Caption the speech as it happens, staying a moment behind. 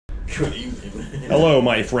Good evening. Hello,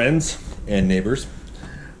 my friends and neighbors.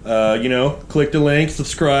 Click the link,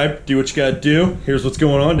 subscribe, do what you gotta do. Here's what's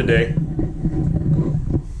going on today.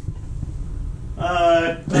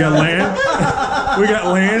 We got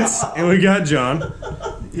Lance, and we got John.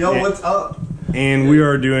 Yo, what's up? And we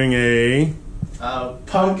are doing a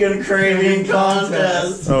Pumpkin craving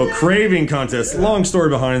contest. craving contest. Long story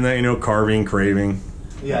behind that, carving, craving.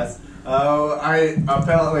 Yes. I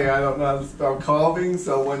don't know how to spell carving,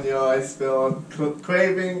 so I spelled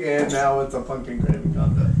craving, and now it's a pumpkin craving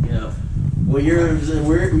contest. Yeah. What year is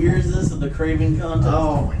this of the craving contest?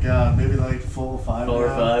 Oh my god, maybe like 4 or 5. 4 or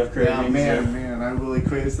 5 cravings. Yeah, man, I really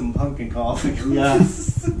crave some pumpkin coffee. Yeah.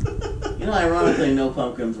 Ironically, no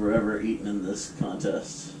pumpkins were ever eaten in this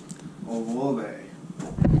contest. Or will they?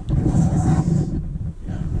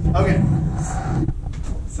 Yeah. Okay.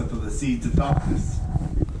 Except for the seeds of darkness.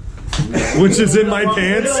 Which is in my We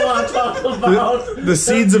pants. don't want to talk about The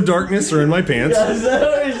seeds of darkness are in my pants. Yeah, is that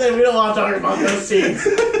what you're saying? We don't want to talk about those seeds.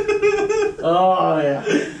 Oh yeah.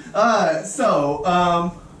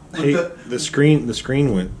 Hey, the screen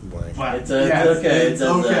went blank. It's okay. It's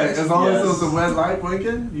okay. As long as there's a red light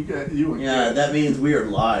blinking, you were good. That means we are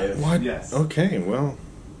live. What? Yes. Okay, well.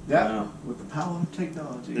 Yeah. With the power of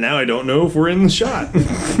technology. Now I don't know if we're in the shot.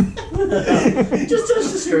 Just touch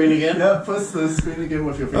the screen again. Yeah, push the screen again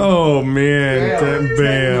with your finger. Oh man, bam.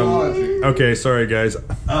 Technology. Okay, sorry guys.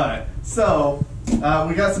 Alright, so we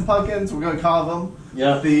got some pumpkins, we're gonna carve them.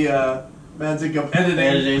 Yeah. With the magic of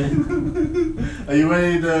editing. Are you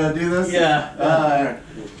ready to do this? Yeah. Alright.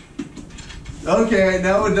 Okay,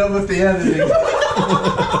 now we're done with the editing.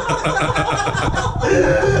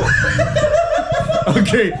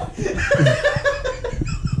 Okay.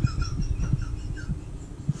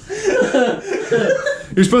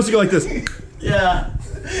 You're supposed to go like this. Yeah.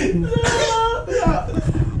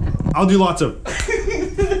 I'll do lots of.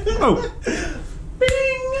 Oh.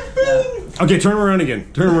 Bing. Okay, turn them around again.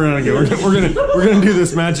 Turn them around again. We're gonna do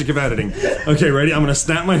this magic of editing. Okay, ready? I'm gonna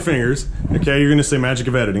snap my fingers. Okay, you're gonna say magic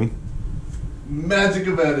of editing. Magic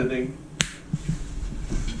of editing.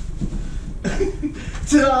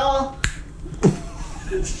 Ta-da!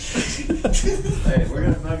 Hey, we're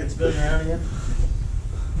gonna fucking spin around again.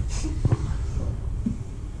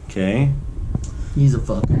 Okay. He's a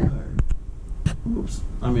fucking pirate. Oops.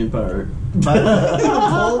 I mean pirate.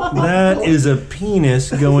 That is a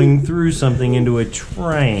penis going through something into a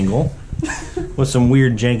triangle with some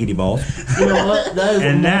weird jankety balls. You know what? That is a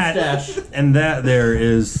And mustache. that there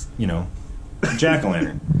is,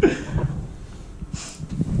 jack-o'-lantern.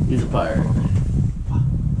 He's a pirate.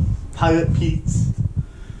 Pirate Pete's.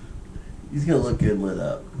 He's gonna look good lit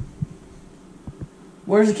up.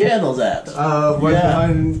 Where's the candles at? Right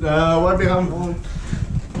behind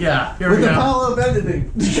Yeah, here with we the go. power of editing.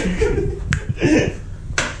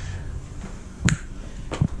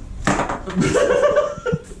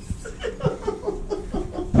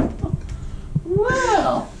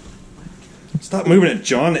 Wow. Stop moving it,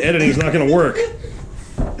 John. The editing's not gonna work.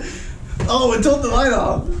 Oh, it took the light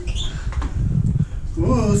off.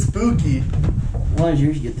 Ooh, spooky. Why does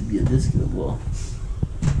yours get to be a disco ball?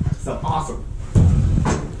 So awesome.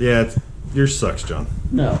 Yeah, yours sucks, John.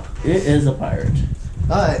 No, it is a pirate.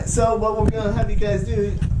 Alright, so what we're gonna have you guys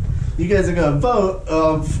do, you guys are gonna vote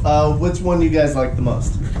of which one you guys like the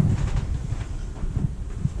most.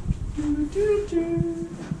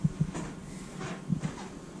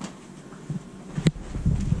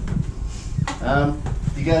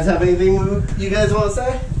 You guys have anything you guys want to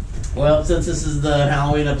say? Well, since this is the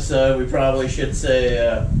Halloween episode, we probably should say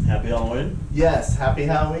Happy Halloween. Yes, happy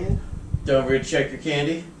Halloween. Don't forget to check your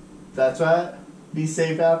candy. That's right. Be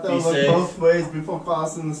safe out there. Be Look safe. both ways before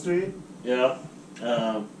crossing the street. Yeah.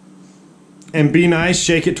 And be nice,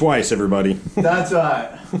 shake it twice, everybody. That's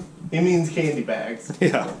right. He means candy bags.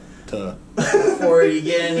 Yeah. Duh. Before you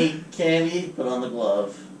get any candy, put on the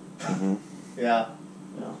glove. Mm-hmm. Yeah.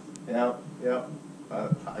 No. Yep.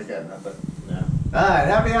 I got nothing. No. Alright,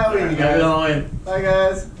 happy Halloween, you guys. Happy Halloween. Bye,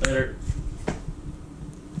 guys. Later.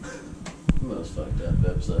 Most fucked up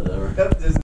episode ever. Yep,